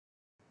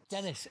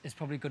Dennis is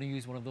probably going to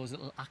use one of those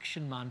little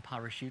Action Man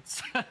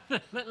parachutes.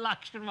 Little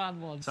Action Man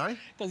ones. Sorry?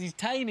 Because he's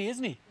tiny,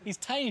 isn't he? He's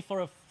tiny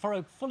for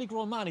a fully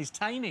grown man. He's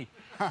tiny.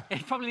 He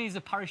probably needs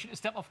a parachute to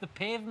step off the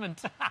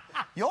pavement.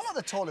 You're not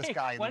the tallest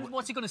guy.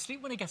 What's he going to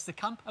sleep when he gets to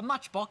camp? A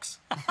matchbox.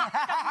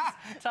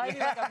 Tiny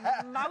like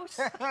a mouse.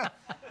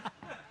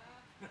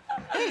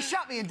 Here's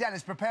Shappy and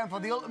Dennis preparing for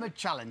the ultimate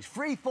challenge.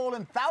 Free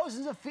falling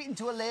thousands of feet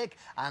into a lake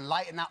and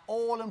lighting that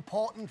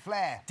all-important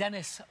flare.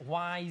 Dennis,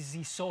 why is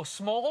he so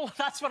small?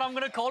 That's what I'm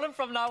going to call him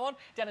from now on.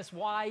 Dennis,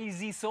 why is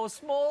he so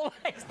small?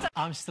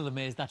 I'm still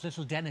amazed that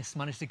little Dennis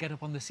managed to get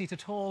up on the seat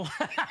at all.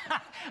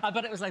 I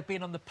bet it was like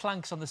being on the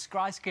planks on the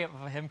skyscraper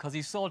for him because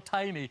he's so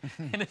tiny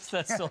and it's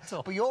so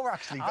tall. But you're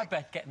actually... I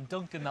bet getting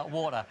dunked in that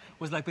water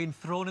was like being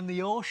thrown in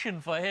the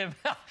ocean for him.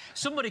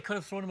 Somebody could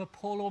have thrown him a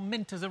polo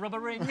mint as a rubber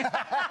ring.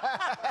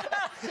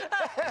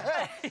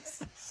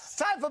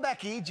 Time for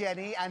Becky,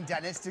 Jenny and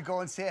Dennis to go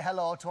and say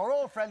hello to our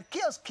old friend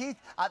Kiosk Keith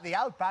at the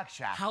Outback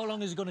Shack. How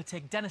long is it going to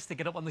take Dennis to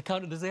get up on the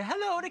counter to say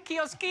hello to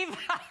Kiosk Keith?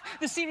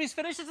 The series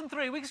finishes in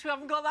 3 weeks. We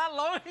haven't got that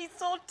long. He's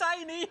so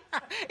tiny.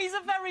 He's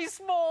a very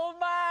small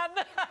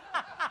man.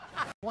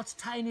 What's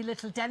tiny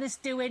little Dennis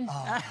doing?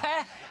 Oh.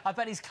 I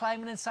bet he's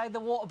climbing inside the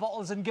water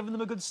bottles and giving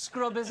them a good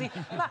scrub, is he?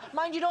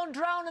 Mind you don't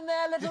drown in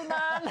there, little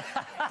man.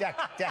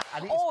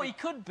 Or he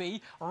could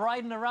be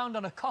riding around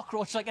on a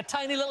cockroach like a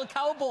tiny little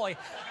cowboy,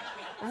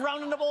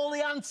 rounding up all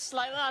the ants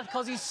like that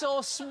because he's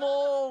so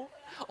small.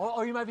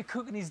 Or he might be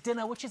cooking his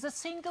dinner, which is a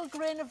single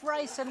grain of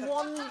rice and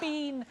 1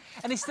 bean.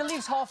 And he still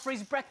leaves half for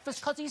his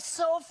breakfast because he's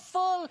so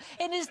full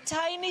in his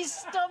tiny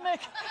stomach.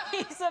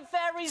 He's a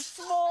very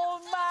small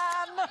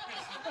man.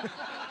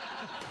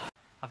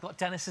 I've got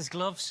Dennis's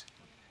gloves.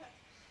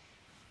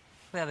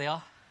 There they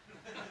are.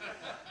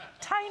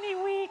 Tiny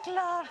wee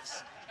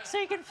gloves, so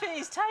he can fit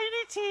his tiny,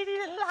 teeny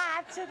little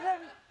hands in them.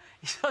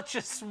 He's such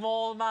a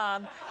small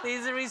man.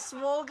 These are his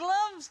small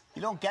gloves.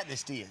 You don't get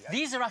this, do you?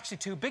 These are actually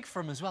too big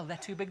for him as well. They're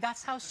too big.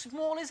 That's how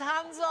small his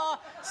hands are.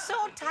 So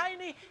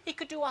tiny. He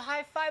could do a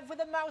high five with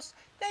a mouse.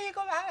 There you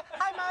go.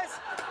 Hi, mouse.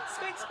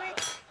 Squeak, squeak.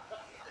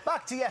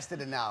 Back to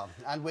yesterday now,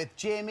 and with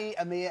Jamie,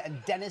 Amir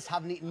and Dennis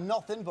having eaten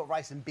nothing but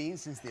rice and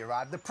beans since they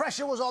arrived, the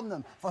pressure was on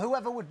them for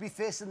whoever would be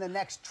facing the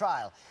next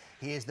trial.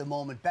 Here's the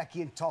moment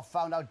Becky and Toff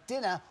found out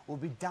dinner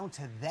would be down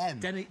to them.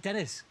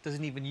 Dennis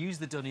doesn't even use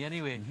the dunny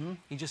anyway.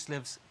 He just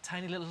lives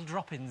tiny little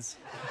drop-ins,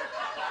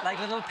 like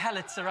little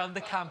pellets around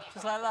the camp,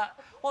 just like that.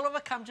 All over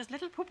camp, just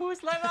little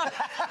poo-poos like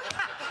that.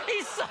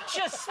 He's such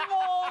a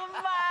small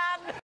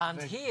man.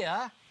 And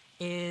here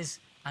is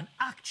an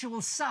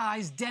actual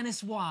size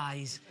Dennis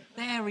Wise.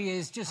 There he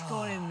is, just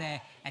going in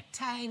there. A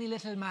tiny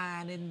little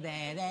man in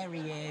there. There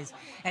he is.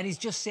 And he's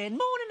just saying,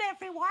 "Morning,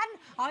 everyone.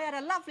 I had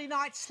a lovely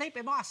night's sleep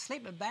in my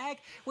sleeping bag,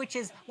 which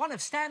is one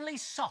of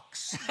Stanley's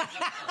socks."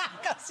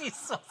 Because he's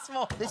so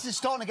small. This is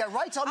starting to get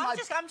right on I'm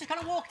just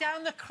going to walk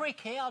down the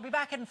creek here. I'll be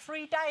back in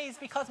 3 days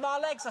because my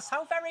legs are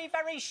so very,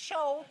 very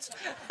short.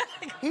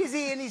 He's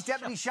Ian, he's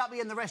Deputy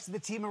Shappy, and the rest of the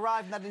team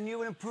arrived at a new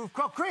and improved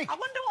Croc Creek. I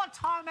wonder what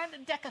time Ant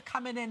and Deck are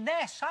coming in.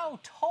 They're so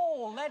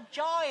tall. They're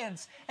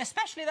giants.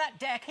 Especially that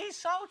Deck. He's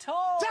so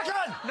tall.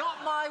 Declan! Not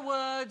my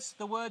words.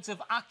 The words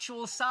of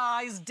actual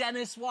size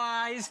Dennis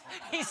Wise.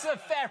 He's a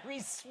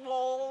very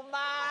small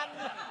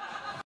man.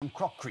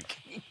 Croc Creek.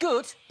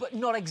 Good, but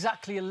not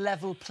exactly a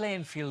level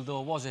playing field,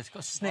 though, was it?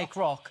 Because Snake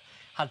Rock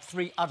had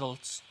 3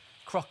 adults.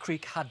 Croc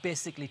Creek had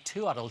basically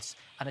 2 adults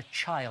and a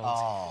child.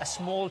 A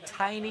small,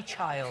 tiny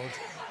child.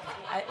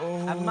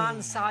 A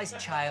man-sized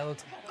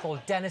child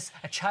called Dennis,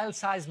 a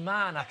child-sized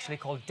man, actually,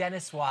 called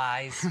Dennis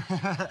Wise.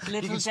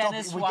 Little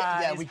Dennis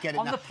Wise. We get it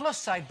On now. the plus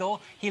side,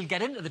 though, he'll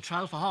get into the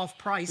trial for half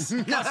price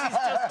because he's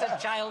just a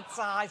child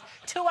size.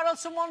 2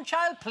 adults and 1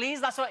 child, please.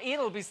 That's what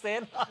Ian will be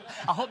saying.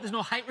 I hope there's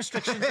no height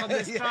restrictions on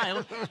this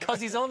trial because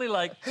he's only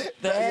like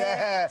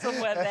there,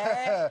 somewhere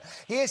there.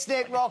 Here's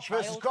Snake Rock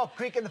versus Croc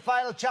Creek in the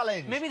final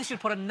challenge. Maybe they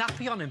should put a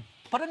nappy on him.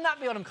 Put a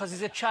nappy on him because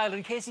he's a child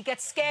in case he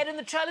gets scared in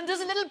the trial and does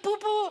a little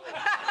poo-poo.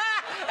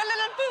 A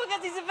little poo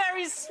because he's a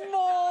very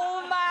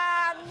small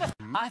man.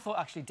 I thought,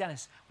 actually,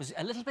 Dennis was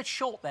a little bit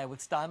short there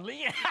with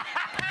Stanley.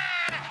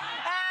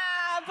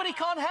 But he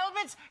can't help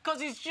it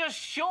because he's just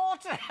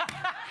short.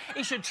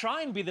 He should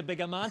try and be the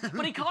bigger man,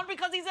 but he can't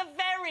because he's a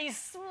very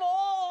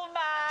small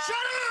man. Shut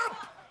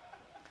up!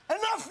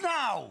 Enough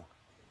now!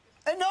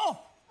 Enough!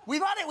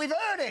 We've had it, we've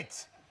heard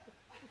it!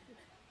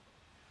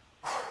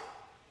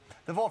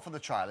 The vote for the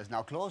trial is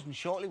now closed and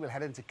shortly we'll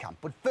head into camp.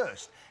 But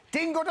first,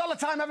 Dingo Dollar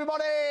time,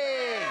 everybody!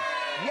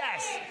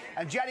 Yes!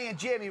 And Jenny and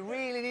Jamie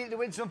really needed to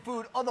win some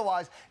food,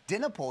 otherwise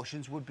dinner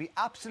portions would be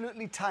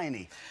absolutely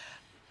tiny.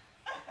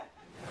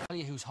 I'll tell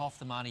you who's half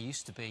the man he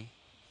used to be.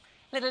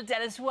 Little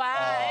Dennis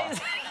Wise.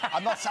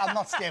 I'm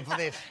not staying for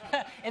this.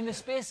 In the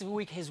space of a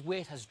week, his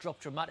weight has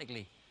dropped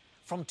dramatically.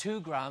 From 2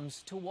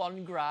 grams to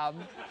 1 gram.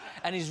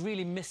 And he's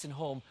really missing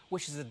home,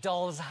 which is a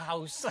doll's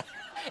house.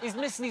 He's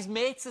missing his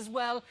mates as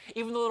well,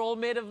 even though they're all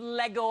made of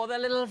Lego, they're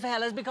little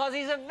fellas, because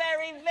he's a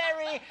very,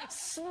 very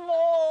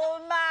small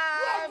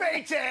man. What,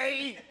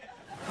 matey?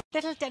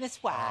 Little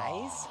Dennis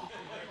Wise.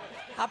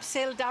 I've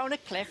sailed down a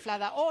cliff like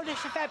that. Oh, this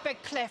is a very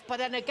big cliff, but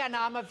then again,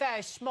 I'm a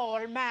very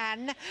small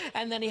man.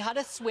 And then he had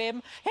a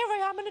swim. Here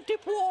I am in a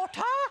deep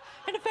water,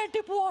 in a very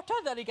deep water.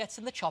 Then he gets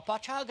in the chopper,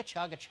 chug, a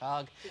chug, a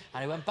chug.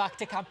 And he went back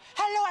to camp.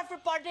 Hello,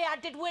 everybody, I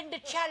did win the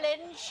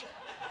challenge.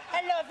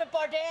 Hello,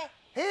 everybody.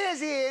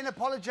 Here's Ian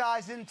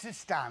apologising to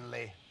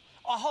Stanley.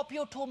 I hope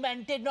you two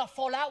men did not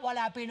fall out while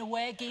I've been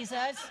away,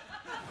 geezers.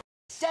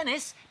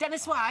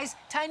 Dennis Wise,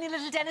 tiny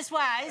little Dennis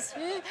Wise.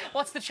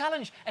 What's the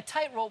challenge? A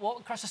tightrope walk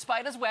across a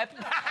spider's web.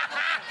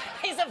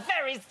 He's a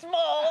very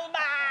small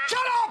man. Shut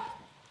up!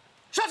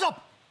 Shut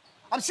up!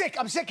 I'm sick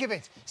of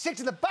it. Sick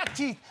to the back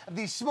teeth of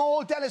these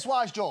small Dennis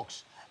Wise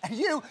jokes. And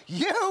you,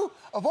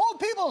 of all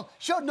people,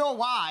 should know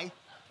why.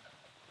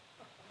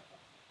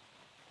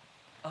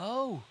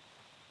 Oh,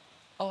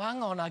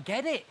 hang on, I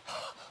get it.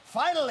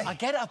 Finally. I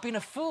get it, I've been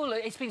a fool.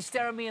 It's been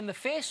staring me in the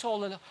face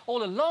all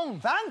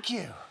along. Thank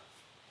you.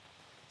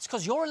 It's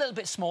because you're a little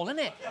bit small, isn't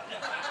it?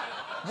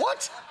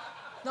 What?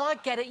 No, I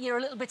get it. You're a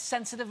little bit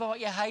sensitive about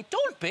your height.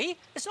 Don't be.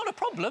 It's not a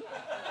problem.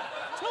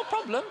 It's no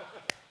problem.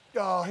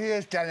 Oh,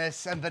 here's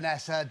Dennis and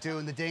Vanessa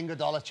doing the Dingo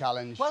Dollar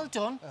Challenge. Well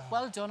done.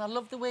 Well done. I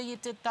love the way you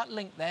did that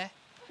link there.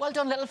 Well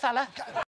done, little fella.